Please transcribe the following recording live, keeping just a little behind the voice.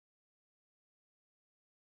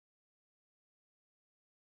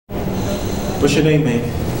What's your name, mate?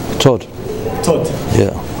 Todd. Todd?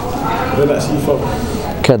 Yeah. Whereabouts are you from?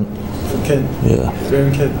 Kent. From Kent? Yeah. Where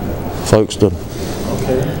in Kent? Folkestone.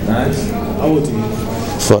 Okay, nice. How old are you?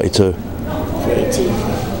 32. 32.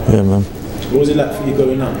 Yeah, man. What was it like for you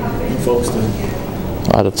growing up in Folkestone?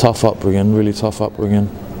 I had a tough upbringing, really tough upbringing.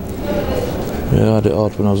 Yeah, I had it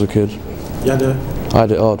hard when I was a kid. You had a... I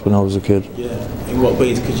had it hard when I was a kid. Yeah. In what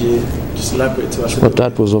ways could you just elaborate to us? My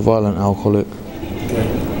dad was a violent alcoholic.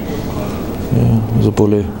 Okay. Yeah, he was a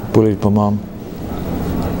bully. Bullied my mum.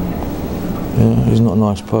 Yeah, he's not a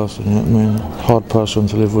nice person, you know what I mean? Hard person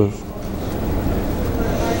to live with. Do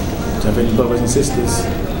you have any brothers and sisters?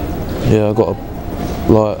 Yeah, I got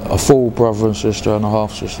a full brother and sister and a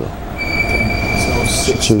half sister. Okay.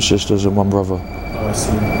 So 6. 2 sisters and 1 brother. Oh, I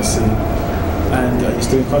see, I see. And are you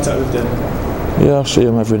still in contact with them? Yeah, I see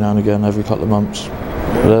them every now and again, every couple of months.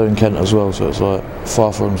 But they're in Kent as well, so it's like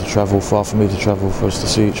far for them to travel, far for me to travel, for us to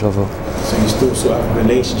see each other. So you still sort of have a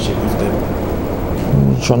relationship with them?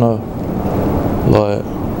 I'm trying to like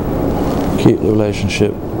keep the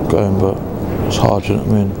relationship going, but it's hard, you know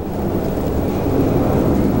what I mean?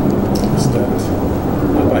 Understand.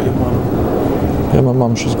 What about your mum? Yeah, my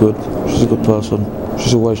mum, she's good. She's a good person.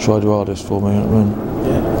 She's always tried her hardest for me, you know what I mean?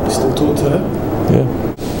 Yeah. You still talk to her? Yeah.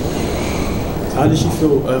 How does she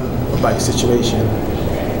feel about your situation?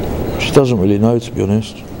 She doesn't really know, to be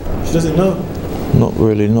honest. She doesn't know? Not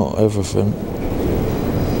really, not everything.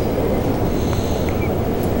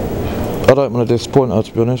 I don't want to disappoint her,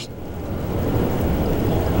 to be honest.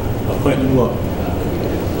 Appointment what?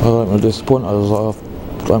 I don't want to disappoint her. I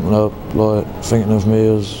don't want to like thinking of me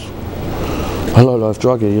as a low-life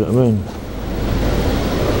druggie, you know what I mean?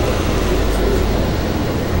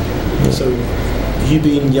 Yeah. So, you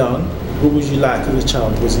being young, what was you like as a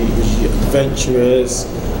child? Was you adventurous?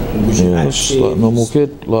 Was you Yeah, active? just like a normal kid,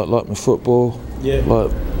 like my football, Yeah.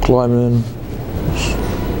 like climbing,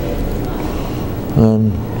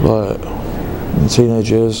 and like in teenage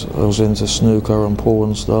years I was into snooker and pool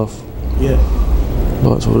and stuff. Yeah.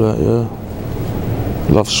 Liked all that, yeah.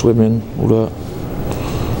 Loved swimming, all that.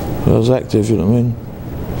 Yeah, I was active, you know what I mean?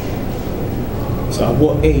 So at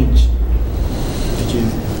what age did you,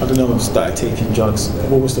 I don't know, started taking drugs?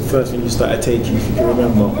 What was the first thing you started taking, if you can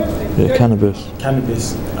remember? Yeah, cannabis.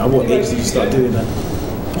 Cannabis. At what age did you start doing that?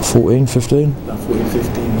 14, 15? Like 14,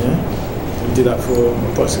 15, yeah? You did that for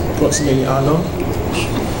approximately how long?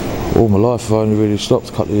 All my life. I only really stopped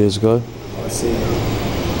a couple of years ago. I see.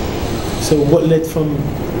 So what led from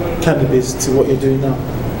cannabis to what you're doing now?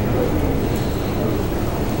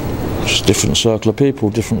 Just different circle of people,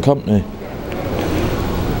 different company.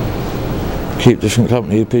 Keep different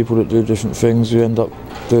company, people that do different things, you end up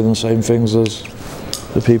doing the same things as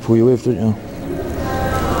the people you're with, don't you?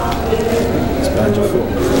 It's bad your fault.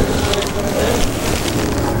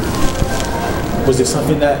 Was it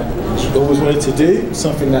something that you always wanted to do?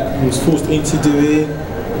 Something that you was forced into doing?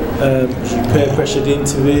 Was you peer pressured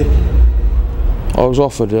into it? I was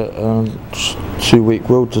offered it and too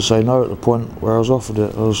weak-willed to say no at the point where I was offered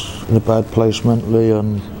it. I was in a bad place mentally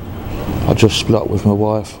and I just split up with my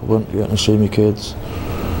wife. I wasn't getting to see my kids.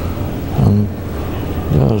 And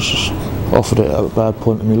yeah, I was just offered it at a bad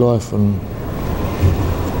point in my life. And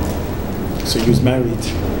so you was married?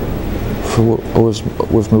 I was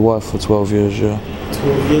with my wife for 12 years, yeah.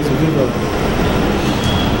 12 years with her?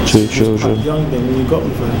 2 children. You were quite young then when you got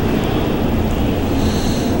with her.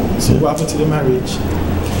 So what happened to the marriage?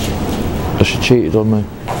 She cheated on me.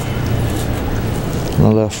 And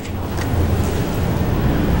I left.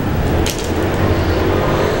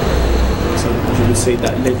 So you would say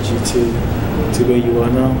that led you to where you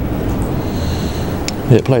are now?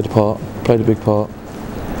 Yeah, it played a part, played a big part.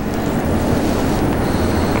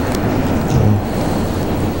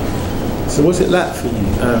 So what's it like for you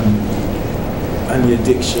and the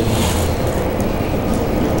addiction?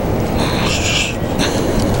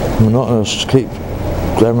 Monotonous, just keep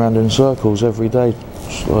going around in circles every day,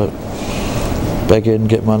 just like begging,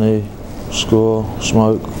 get money, score,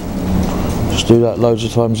 smoke. Just do that loads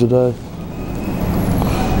of times a day.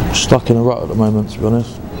 Stuck in a rut at the moment, to be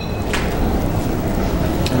honest.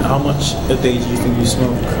 And how much a day do you think you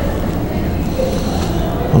smoke?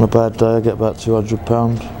 On a bad day I get about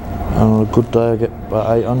 £200, and on a good day I get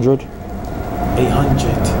about 800. 800?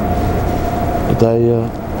 A day, yeah.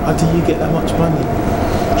 How do you get that much money?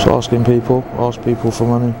 Just asking people, ask people for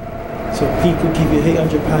money. So people give you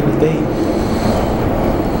 £800 a day?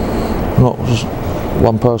 Not just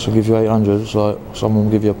one person give you 800, it's like someone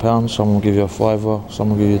will give you £1, someone will give you a £5,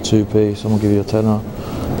 someone will give you 2p, someone will give you a tenner.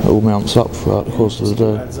 It all mounts up throughout the course of the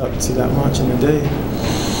day. It adds up to that much in a day.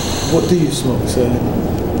 What do you smoke, sir?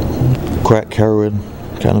 Crack, heroin,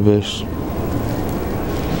 cannabis,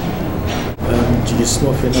 Do you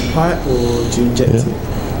smoke in a pipe or do you inject it?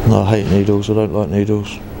 No, I hate needles. I don't like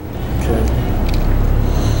needles. Okay.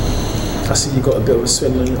 I see you got a bit of a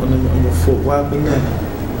swelling on your foot. What happened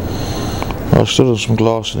there? I stood on some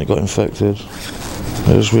glass and it got infected.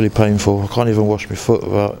 It was really painful. I can't even wash my foot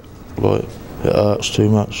without, like, it hurts too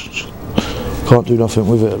much. Can't do nothing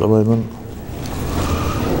with it at the moment.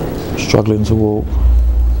 Struggling to walk.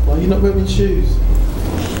 Why are you not wearing shoes?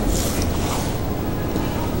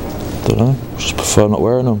 Don't know, just prefer not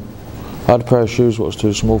wearing them. I had a pair of shoes that was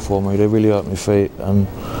too small for me. They really hurt my feet, and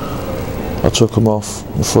I took them off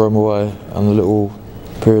and threw them away. And the little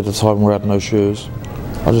period of time where I had no shoes,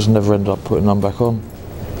 I just never ended up putting them back on.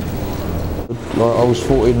 Like, I was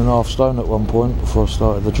 14.5 stone at one point before I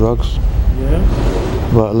started the drugs. Yeah?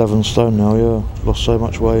 About 11 stone now, yeah. Lost so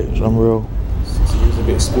much weight, it's unreal. So you was a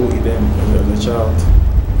bit sporty then as a child?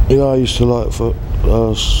 Yeah, I used to like for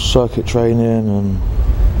circuit training, and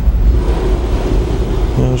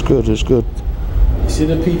yeah, it was good, it's good. You see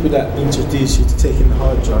the people that introduce you to taking the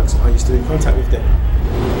hard drugs, are you still in contact with them?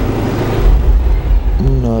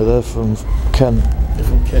 No, they're from Kent. They're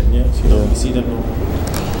from Kent, yeah? So you don't really see them no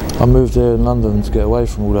more? I moved here in London to get away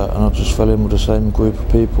from all that, and I just fell in with the same group of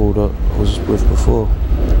people that I was with before.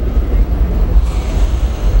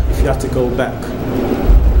 If you had to go back,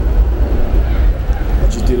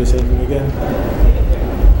 would you do the same thing again?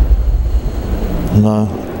 No.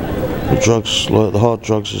 The drugs, like the hard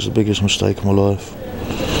drugs, is the biggest mistake of my life.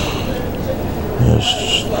 Yeah, it's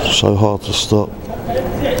just so hard to stop.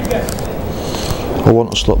 I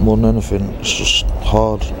want to stop more than anything, it's just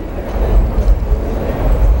hard.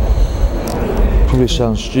 Probably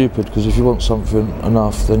sounds stupid, because if you want something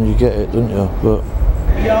enough, then you get it, don't you? But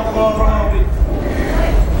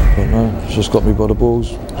no, it's just got me by the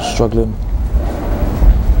balls, struggling.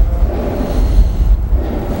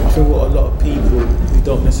 I think what a lot of people who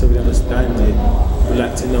don't necessarily understand it would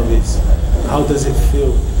like to know is, how does it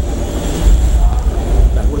feel?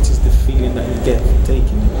 Like, what is the feeling that you get from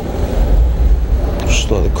taking it?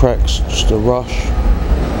 Just like the cracks, just a rush,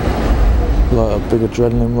 like a big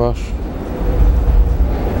adrenaline rush.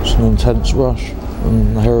 It's an intense rush,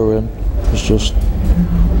 and the heroin is just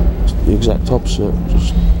the exact opposite,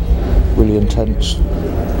 just really intense,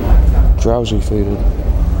 drowsy feeling.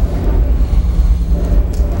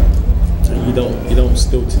 So you don't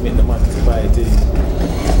still to make the money to buy it, do you?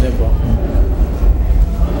 Never.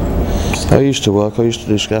 I used to work, I used to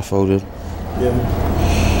do scaffolding. Yeah.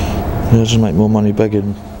 Yeah, just make more money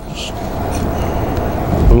begging. It's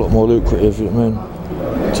a lot more lucrative, you know what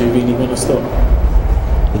I mean? Do you really want to stop?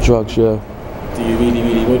 The drugs, yeah. Do you really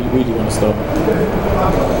want to stop?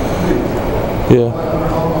 Yeah.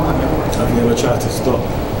 Have you ever tried to stop?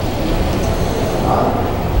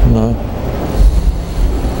 No.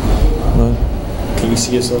 No. Can you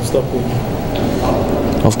see yourself stopping?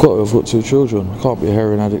 I've got 2 children. I can't be a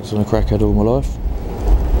heroin addict and a crackhead all my life.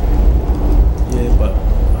 Yeah, but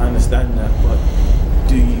I understand that, but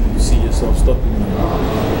do you see yourself stopping now?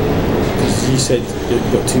 Because you said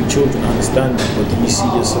you've got 2 children, I understand that, but do you see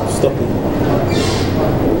yourself stopping?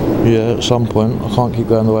 Yeah, at some point. I can't keep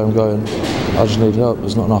going the way I'm going. I just need help.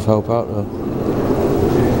 There's not enough help out there.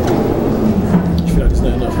 Do you feel like there's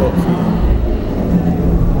not enough help for you?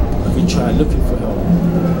 Have you tried looking for help?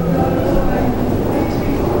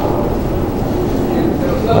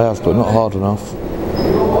 I have, but not hard enough.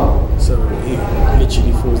 So it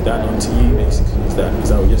literally falls down onto you, basically. Is that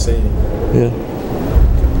what you're saying? Yeah.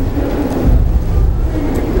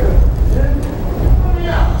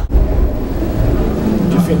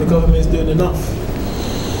 Do you think the government is doing enough?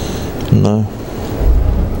 No.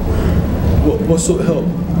 What sort of help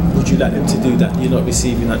would you like them to do that you're not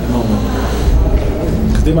receiving at the moment?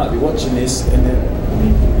 Because they might be watching this and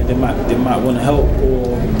they might want to help,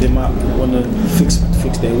 or they might want to fix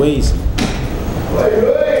their ways.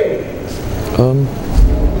 I'm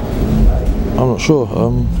not sure.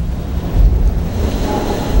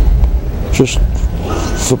 Just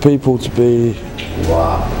for people to be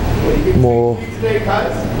more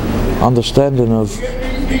understanding of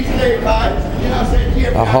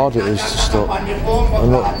how hard it is to stop,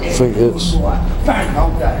 and not think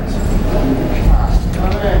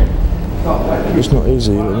it's not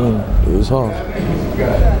easy. You know what I mean? It is hard. I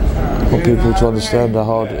want people to understand how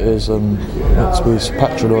hard it is, and not to be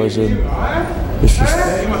patronising if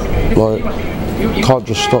you can't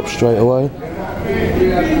just stop straight away.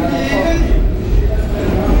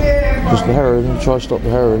 Because the heroin, you try to stop the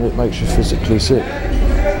heroin, it makes you physically sick.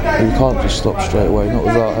 And you can't just stop straight away, not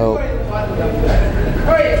without help.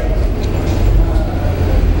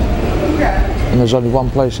 And there's only one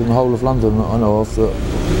place in the whole of London that I know of that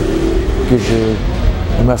gives you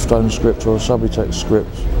methadone script or a Subutex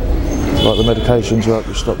script, like the medications will help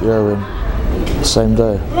you stop your heroin the same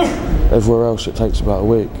day. Everywhere else it takes about a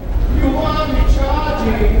week.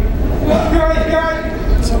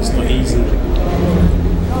 So it's not easy.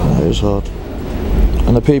 It is hard.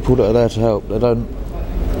 And the people that are there to help, they don't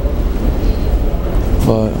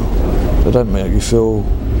make you feel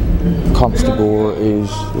comfortable or at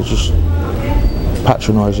ease. They're just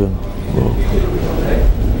patronising.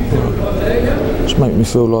 Just make me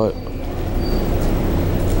feel like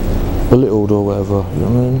belittled or whatever, you know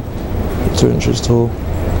what I mean? 2 inches tall.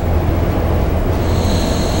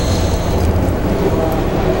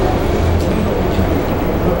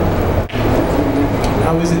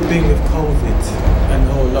 How has it been with COVID and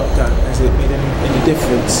the whole lockdown? Has it made any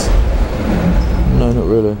difference? No, not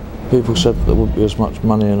really. People said there wouldn't be as much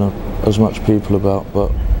money and as much people about,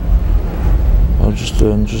 but I'm just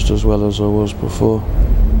doing just as well as I was before.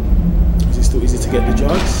 Is it still easy to get the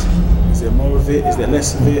drugs? Is there more of it? Is there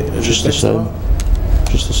less of it? Is Just it the same.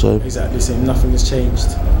 Just the same. Exactly the same. Nothing has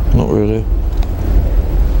changed. Not really.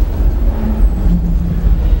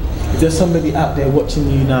 If there's somebody out there watching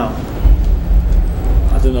you now,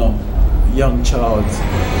 I don't know, a young child,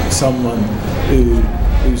 someone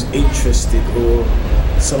who's interested, or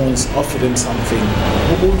someone's offered them something,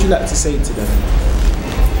 what would you like to say to them?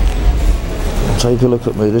 Take a look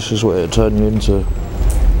at me. This is what it turned me into.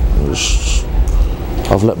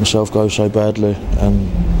 I've let myself go so badly, and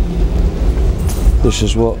this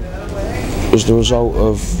is what is the result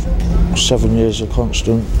of 7 years of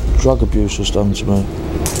constant drug abuse has done to me.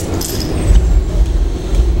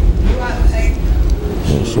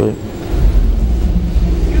 Yeah, sweet.